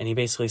 and he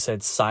basically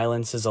said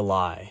silence is a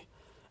lie.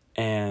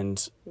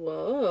 And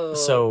Whoa.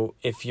 so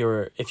if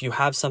you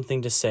have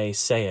something to say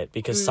it,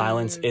 because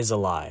silence is a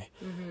lie.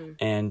 Mm-hmm.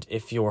 And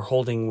if you're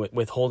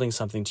withholding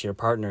something to your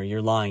partner,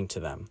 you're lying to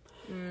them.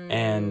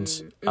 And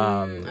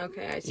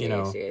okay, I see,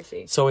 I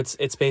see. So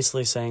it's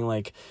basically saying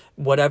like,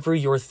 whatever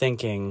you're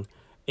thinking,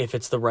 if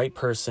it's the right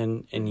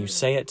person and you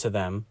say it to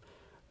them,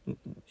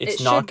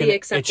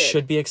 it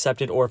should be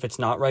accepted, or if it's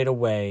not right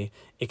away,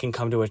 it can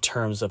come to a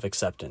terms of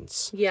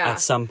acceptance at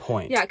some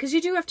point. Yeah, because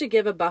you do have to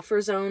give a buffer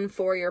zone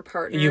for your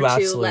partner You to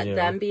absolutely let do.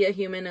 them be a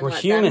human and We're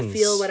let humans. them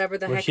feel whatever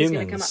the We're heck humans. is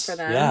going to come up for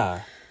them.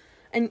 Yeah.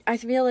 And I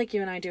feel like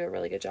you and I do a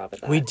really good job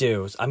at that. We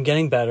do. I'm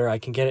getting better. I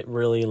can get it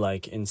really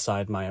like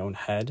inside my own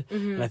head.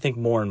 Mm-hmm. And I think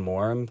more and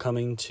more I'm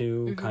coming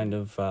to kind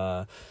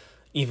of,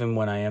 even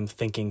when I am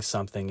thinking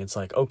something, it's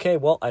like, okay,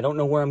 well, I don't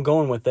know where I'm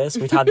going with this.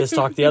 We've had this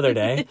talk the other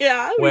day.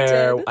 Yeah, we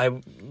where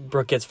did.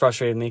 Brooke gets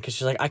frustrated with me because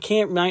she's like, I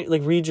can't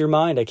read your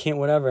mind. I can't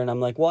whatever. And I'm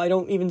like, well, I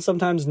don't even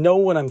sometimes know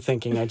what I'm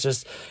thinking.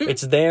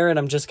 It's there, and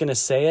I'm just going to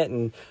say it.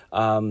 And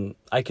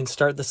I can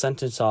start the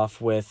sentence off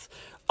with,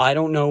 I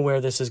don't know where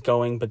this is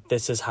going, but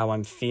this is how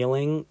I'm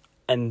feeling.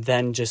 And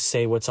then just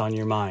say what's on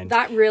your mind.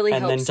 That really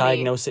helps me. And then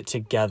diagnose it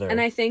together. And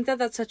I think that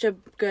that's such a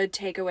good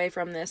takeaway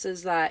from this,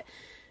 is that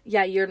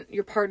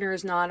your partner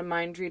is not a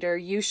mind reader.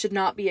 You should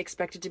not be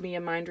expected to be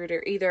a mind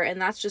reader either.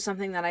 And that's just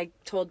something that I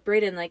told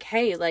Brayden, like,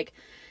 hey, like,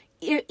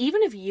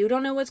 even if you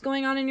don't know what's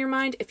going on in your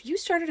mind, if you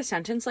started a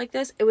sentence like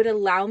this, it would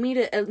allow me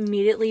to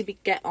immediately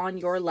get on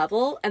your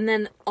level. And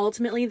then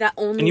ultimately that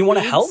only And you want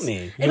to help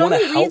me. It only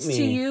leads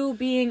to you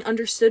being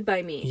understood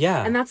by me.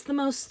 Yeah. And that's the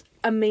most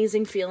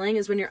amazing feeling,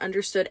 is when you're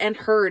understood and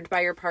heard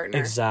by your partner.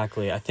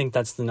 Exactly. I think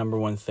that's the number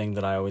one thing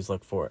that I always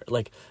look for.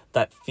 Like,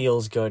 that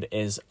feels good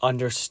is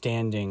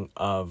understanding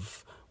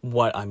of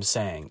what I'm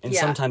saying. And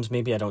sometimes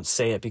maybe I don't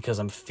say it because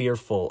I'm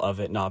fearful of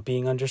it not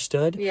being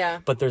understood. Yeah.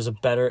 But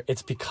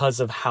it's because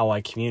of how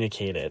I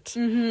communicate it.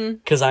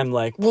 Because I'm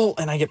like, well,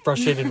 and I get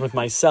frustrated with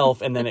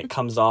myself, and then it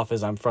comes off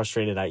as I'm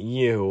frustrated at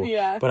you.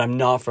 Yeah. But I'm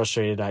not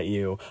frustrated at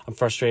you. I'm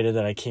frustrated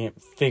that I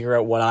can't figure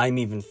out what I'm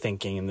even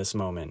thinking in this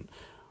moment.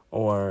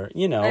 Or, I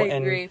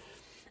agree.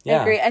 Yeah.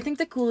 I agree. I think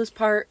the coolest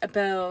part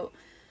about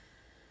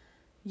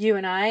you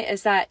and I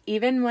is that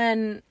even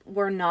when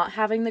we're not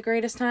having the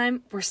greatest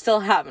time, we're still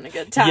having a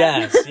good time.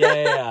 Yes,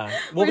 yeah.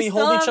 Well, we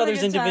hold each having a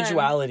other's good time.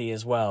 individuality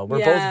as well.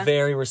 We're both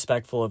very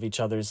respectful of each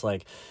other's,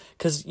 like,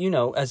 because,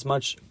 as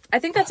much... I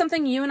think that's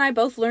something you and I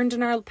both learned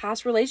in our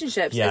past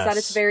relationships, is that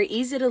it's very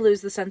easy to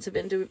lose the sense of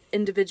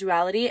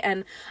individuality.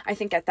 And I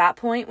think at that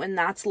point, when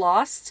that's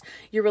lost,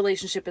 your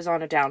relationship is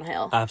on a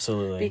downhill.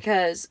 Absolutely.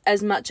 Because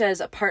as much as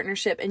a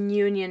partnership and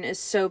union is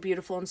so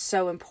beautiful and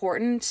so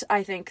important,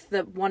 I think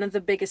that one of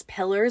the biggest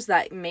pillars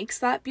that makes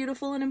that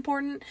beautiful and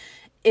important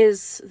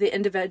is the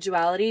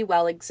individuality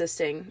while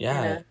existing in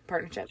a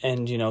partnership.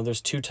 And,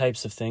 there's two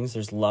types of things.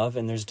 There's love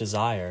and there's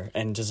desire.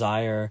 And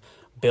desire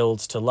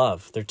builds to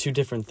love. They're two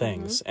different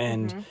things.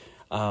 And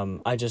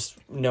I just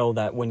know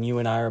that when you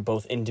and I are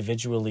both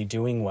individually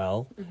doing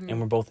well,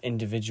 and we're both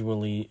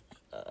individually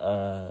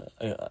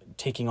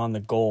taking on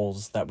the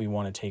goals that we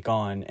want to take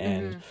on,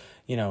 and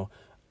you know,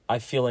 I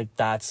feel like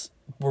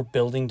we're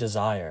building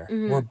desire.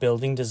 We're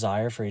building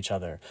desire for each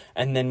other.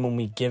 And then when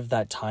we give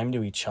that time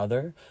to each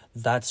other,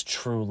 that's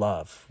true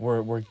love.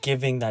 We're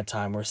giving that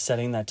time. We're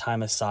setting that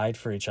time aside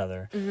for each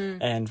other.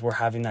 And we're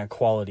having that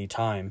quality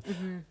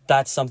time.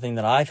 That's something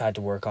that I've had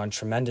to work on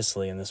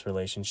tremendously in this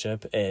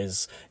relationship,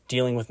 is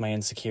dealing with my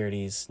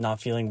insecurities, not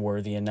feeling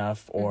worthy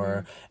enough,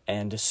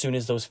 and as soon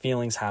as those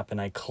feelings happen,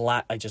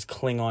 I just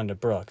cling on to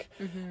Brooke.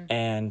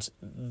 And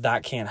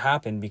that can't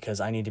happen because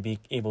I need to be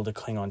able to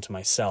cling on to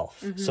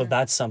myself. So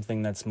that's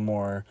something that's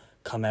more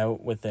come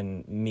out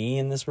within me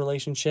in this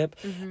relationship.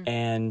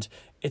 And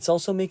it's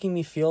also making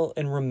me feel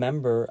and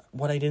remember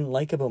what I didn't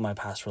like about my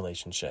past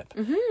relationship,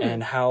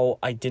 and how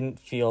I didn't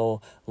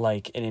feel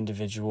like an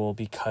individual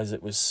because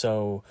it was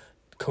so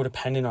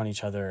codependent on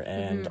each other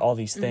and all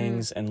these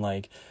things. And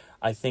like,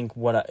 I think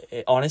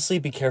honestly,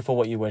 be careful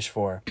what you wish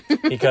for,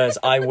 because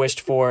I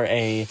wished for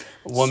a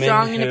woman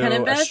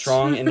a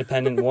strong,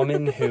 independent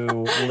woman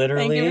who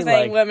literally, thank you for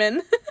saying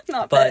women,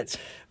 not bitch.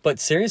 But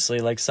seriously,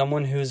 like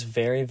someone who's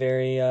very,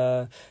 very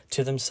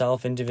to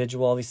themselves,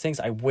 individual, all these things.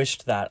 I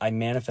wished that. I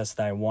manifested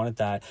that. I wanted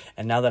that.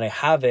 And now that I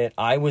have it,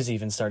 I was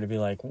even starting to be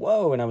like,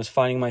 whoa. And I was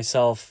finding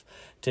myself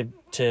to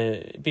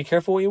be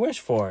careful what you wish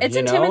for. It's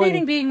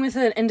intimidating being with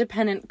an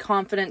independent,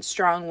 confident,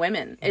 strong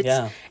woman.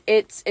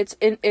 It's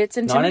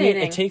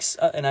intimidating. It takes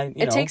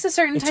it takes a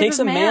certain type of man. It takes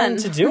a man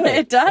to do it.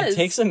 It does. It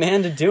takes a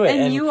man to do it.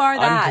 And you are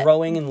that. I'm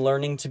growing and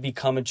learning to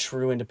become a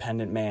true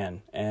independent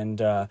man.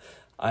 And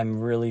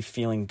I'm really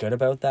feeling good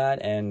about that.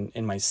 And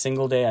in my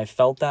single day, I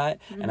felt that.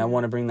 And I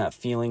want to bring that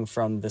feeling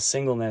from the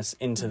singleness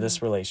into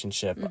this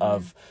relationship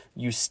of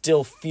you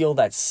still feel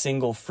that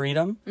single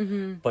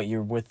freedom, but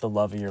you're with the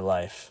love of your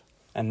life.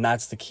 And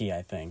that's the key,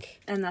 I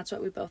think. And that's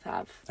what we both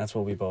have. That's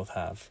what we both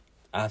have.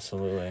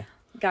 Absolutely.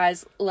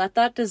 Guys, let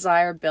that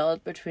desire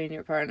build between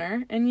your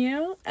partner and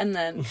you, and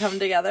then come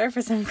together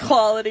for some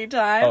quality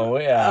time. Oh,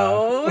 yeah.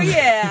 Oh,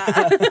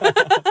 yeah.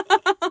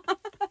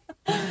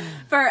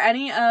 For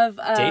any of...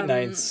 date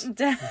nights.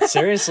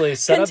 Seriously,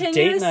 set up date nights.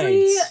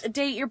 Continuously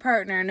date your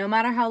partner. No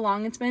matter how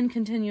long it's been,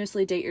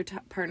 continuously date your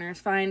partners.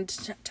 Find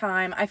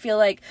time. I feel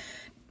like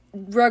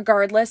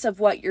regardless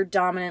of what your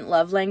dominant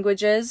love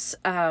language is,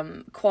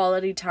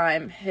 quality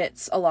time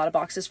hits a lot of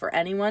boxes for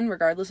anyone,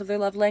 regardless of their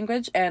love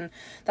language. And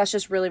that's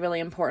just really,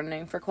 really important.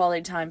 And for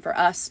quality time for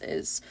us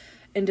is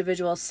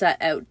individuals set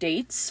out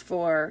dates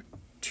for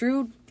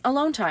true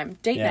alone time,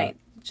 date night.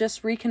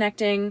 Just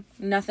reconnecting,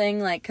 nothing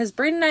like, because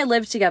Braden and I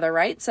lived together,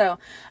 right? So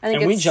I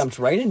think we jumped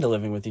right into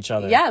living with each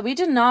other. Yeah, we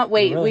did not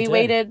wait. We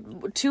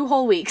waited 2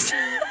 whole weeks.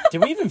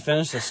 Did we even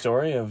finish the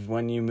story of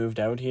when you moved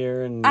out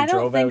here and I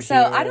don't drove think out so.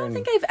 here? I don't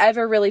think I've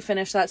ever really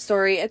finished that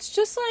story. It's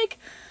just like,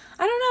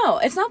 I don't know.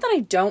 It's not that I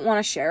don't want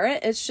to share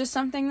it. It's just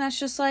something that's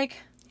just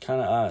like...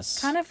 kind of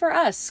us. Kind of for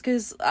us,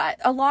 because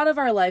a lot of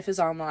our life is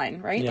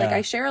online, right? Yeah. Like,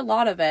 I share a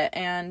lot of it,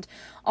 and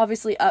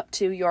obviously up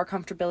to your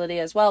comfortability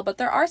as well. But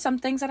there are some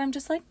things that I'm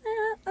just like,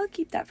 I'll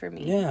keep that for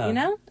me. Yeah. You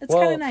know? It's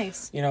kind of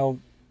nice. You know,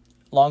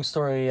 long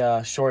story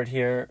short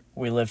here,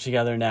 we live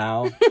together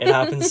now. It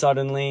happened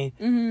suddenly.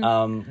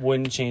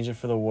 Wouldn't change it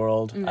for the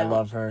world. No. I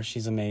love her.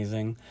 She's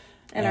amazing.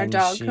 And our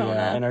dog, Kona.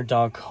 And our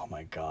dog, oh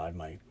my God,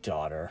 my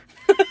daughter.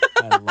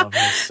 I love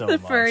her so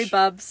much. The furry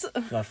bubs.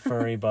 The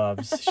furry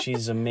bubs.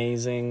 She's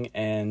amazing.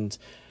 And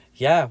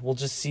yeah, we'll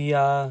just see,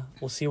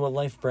 we'll see what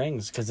life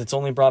brings, because it's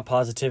only brought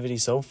positivity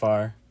so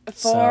far.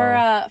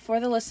 For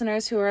the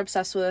listeners who are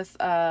obsessed with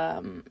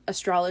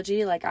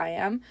astrology like I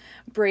am,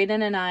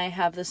 Braden and I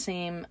have the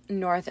same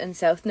north and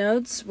south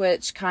nodes,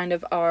 which kind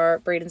of are...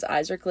 Braden's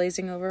eyes are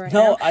glazing over right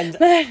now. No, I'm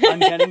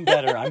getting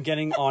better.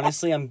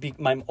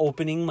 I'm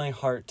opening my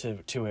heart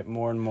to it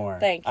more and more.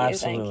 Thank you.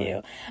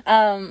 Absolutely.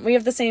 Thank you. We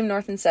have the same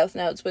north and south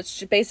nodes,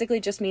 which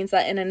basically just means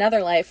that in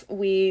another life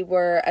we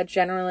were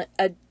adrenaline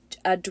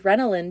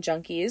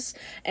junkies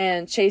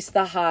and chase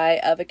the high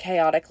of a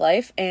chaotic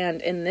life,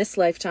 and in this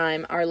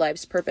lifetime our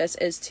life's purpose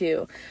is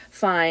to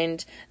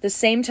find the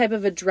same type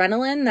of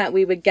adrenaline that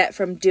we would get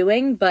from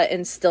doing, but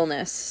in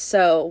stillness.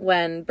 So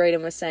when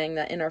Braden was saying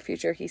that in our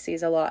future he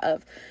sees a lot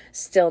of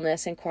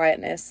stillness and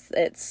quietness,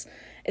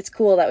 it's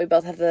cool that we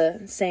both have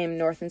the same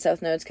north and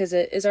south nodes, because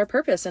it is our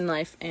purpose in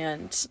life,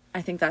 and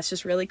I think that's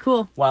just really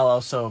cool. While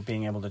also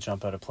being able to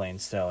jump out of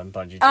planes still and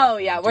bungee jumping. Oh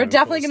yeah, we're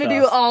definitely going to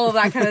do all of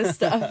that kind of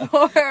stuff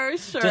for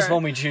sure. Just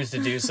when we choose to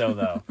do so,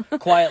 though.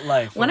 Quiet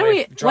life. When are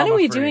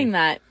we doing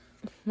that?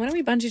 When are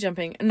we bungee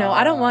jumping? No,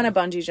 I don't want to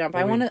bungee jump.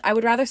 I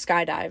would rather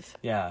skydive.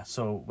 Yeah,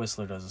 so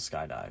Whistler does a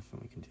skydive,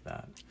 and we can do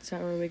that. So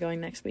are we going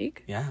next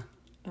week? Yeah.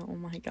 Oh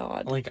my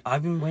God. Like,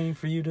 I've been waiting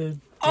for you to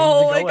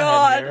oh my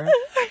God. I'm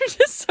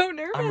just so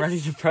nervous. I'm ready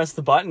to press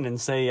the button and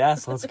say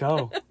yes, let's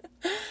go.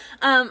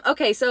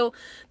 Okay, so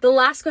the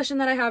last question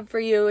that I have for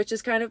you, which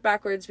is kind of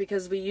backwards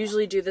because we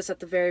usually do this at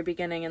the very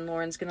beginning, and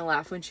Lauren's going to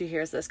laugh when she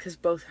hears this because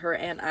both her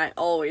and I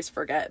always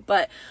forget.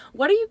 But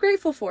what are you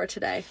grateful for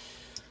today?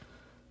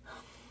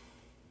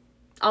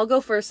 I'll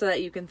go first so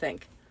that you can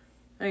think.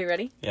 Are you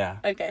ready? Yeah.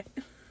 Okay.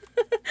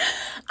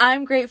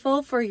 I'm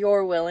grateful for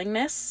your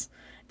willingness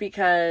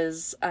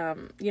because,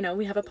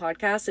 we have a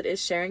podcast. It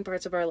is sharing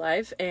parts of our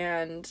life.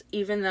 And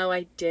even though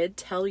I did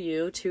tell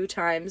you 2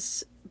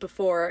 times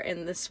before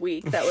in this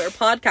week that we're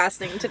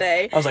podcasting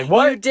today, I was like,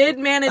 what? You did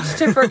manage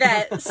to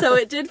forget. So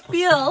it did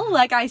feel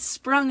like I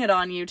sprung it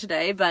on you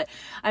today, but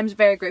I'm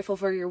very grateful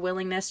for your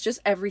willingness. Just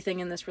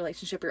everything in this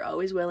relationship, you're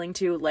always willing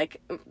to,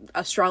 like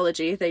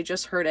astrology. They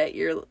just heard it.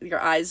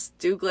 Your eyes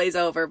do glaze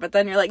over, but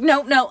then you're like,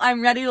 no,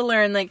 I'm ready to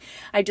learn. Like,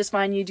 I just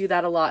find you do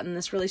that a lot in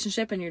this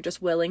relationship, and you're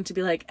just willing to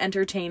be like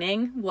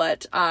entertaining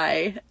what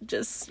I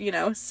just,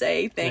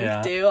 say,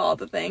 think, do, all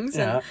the things.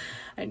 Yeah.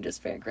 And I'm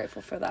just very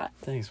grateful for that.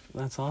 Thanks.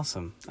 That's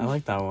awesome. I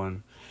like that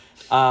one.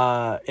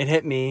 It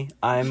hit me.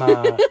 I'm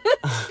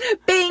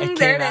Bing, it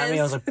there came it at is. me.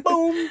 I was like,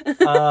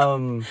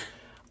 boom.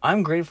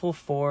 I'm grateful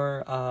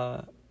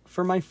for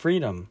my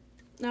freedom.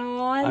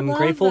 No, I'm love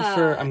grateful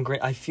that.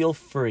 I feel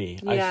free.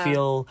 Yeah. I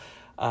feel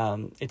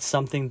it's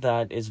something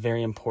that is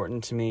very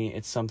important to me.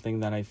 It's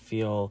something that I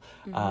feel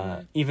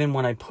even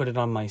when I put it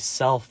on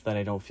myself that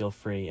I don't feel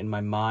free. In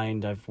my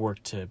mind, I've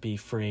worked to be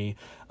free,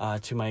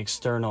 to my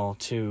external,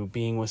 to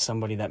being with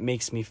somebody that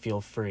makes me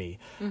feel free.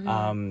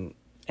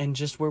 And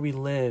just where we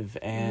live,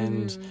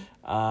 and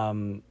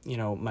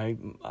my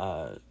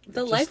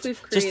the life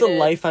we've created. just the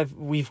life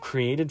we've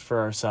created for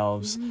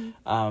ourselves.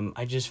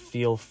 I just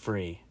feel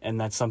free, and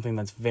that's something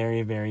that's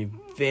very, very,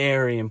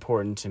 very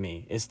important to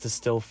me, is to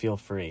still feel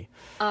free.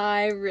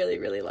 I really,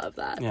 really love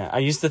that. Yeah, I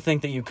used to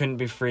think that you couldn't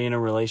be free in a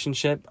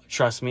relationship.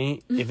 Trust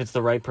me, if it's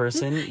the right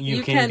person,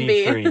 you can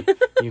be free.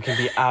 You can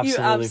be absolutely free. You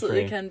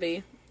absolutely can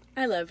be.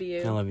 I love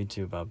you. I love you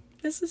too, bub.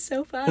 This is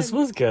so fun. This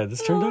was good.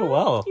 This turned out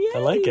well. Yay. I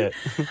like it.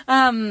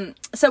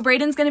 So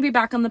Braden's going to be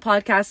back on the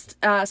podcast.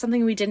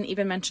 Something we didn't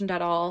even mention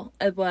at all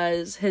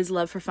was his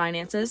love for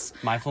finances.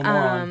 Mindful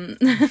moron.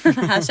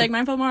 Hashtag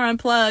mindful moron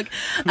plug.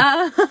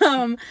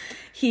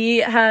 He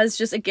has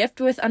just a gift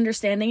with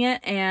understanding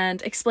it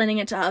and explaining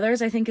it to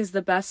others, I think, is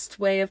the best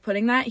way of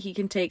putting that. He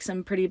can take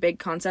some pretty big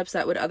concepts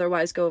that would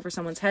otherwise go over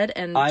someone's head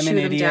and chew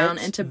them down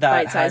into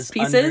bite-sized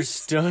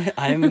pieces.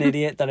 I'm an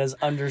idiot that has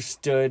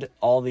understood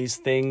all these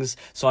things,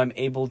 so I'm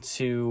able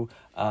to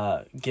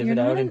give You're it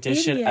out not and an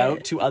dish it idiot.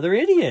 out to other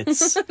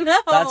idiots. No.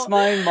 That's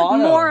my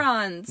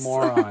motto.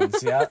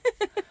 Morons, yeah.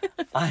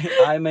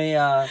 I'm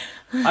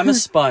a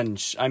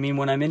sponge. I mean,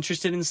 when I'm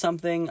interested in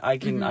something, I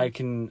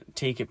can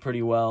take it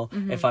pretty well.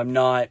 If I'm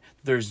not,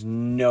 there's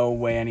no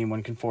way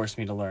anyone can force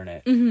me to learn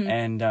it.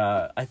 And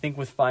I think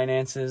with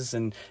finances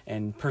and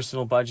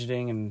personal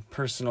budgeting and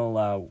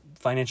personal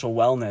financial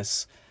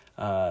wellness,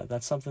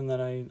 that's something that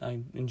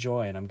I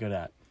enjoy and I'm good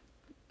at.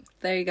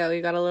 There you go.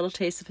 You got a little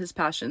taste of his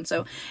passion.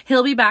 So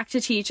he'll be back to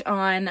teach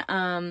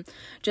on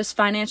just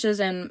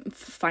finances and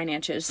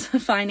finances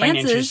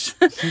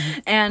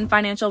and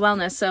financial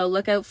wellness. So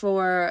look out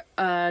for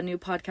a new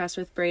podcast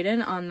with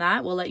Braden on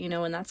that. We'll let you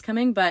know when that's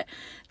coming. But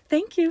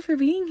thank you for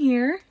being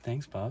here.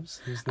 Thanks, Bubs.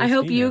 I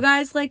hope you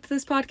guys liked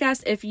this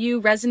podcast. If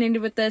you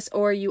resonated with this,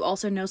 or you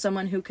also know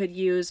someone who could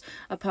use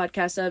a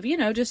podcast of,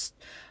 just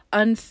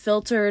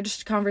unfiltered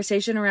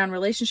conversation around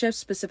relationships,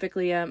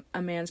 specifically a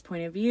man's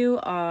point of view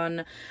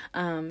on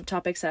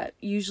topics that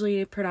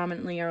usually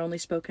predominantly are only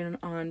spoken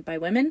on by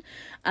women,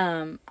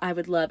 I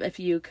would love if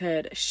you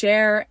could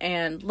share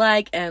and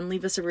like and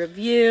leave us a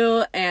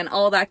review and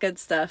all that good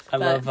stuff. I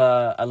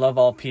love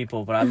all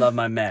people, but I love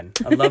my men.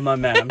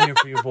 I'm here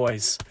for you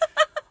boys.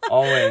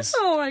 Always.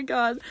 Oh my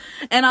god.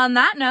 And on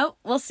that note,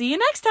 we'll see you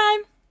next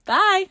time.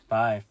 Bye.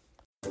 Bye.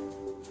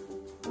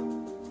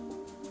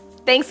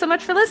 Thanks so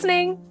much for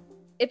listening.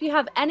 If you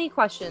have any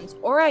questions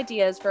or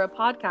ideas for a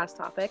podcast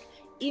topic,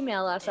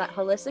 email us at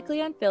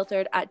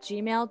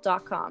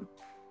holisticallyunfiltered@gmail.com.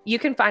 You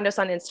can find us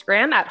on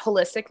Instagram at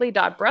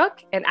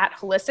holistically.brooke and at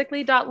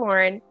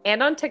holistically.lauren,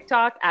 and on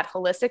TikTok at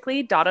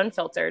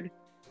holistically.unfiltered.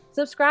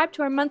 Subscribe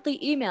to our monthly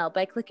email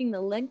by clicking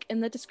the link in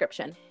the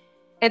description.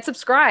 And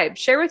subscribe,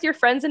 share with your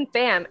friends and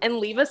fam, and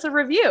leave us a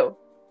review.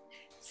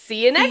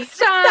 See you next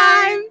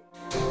time.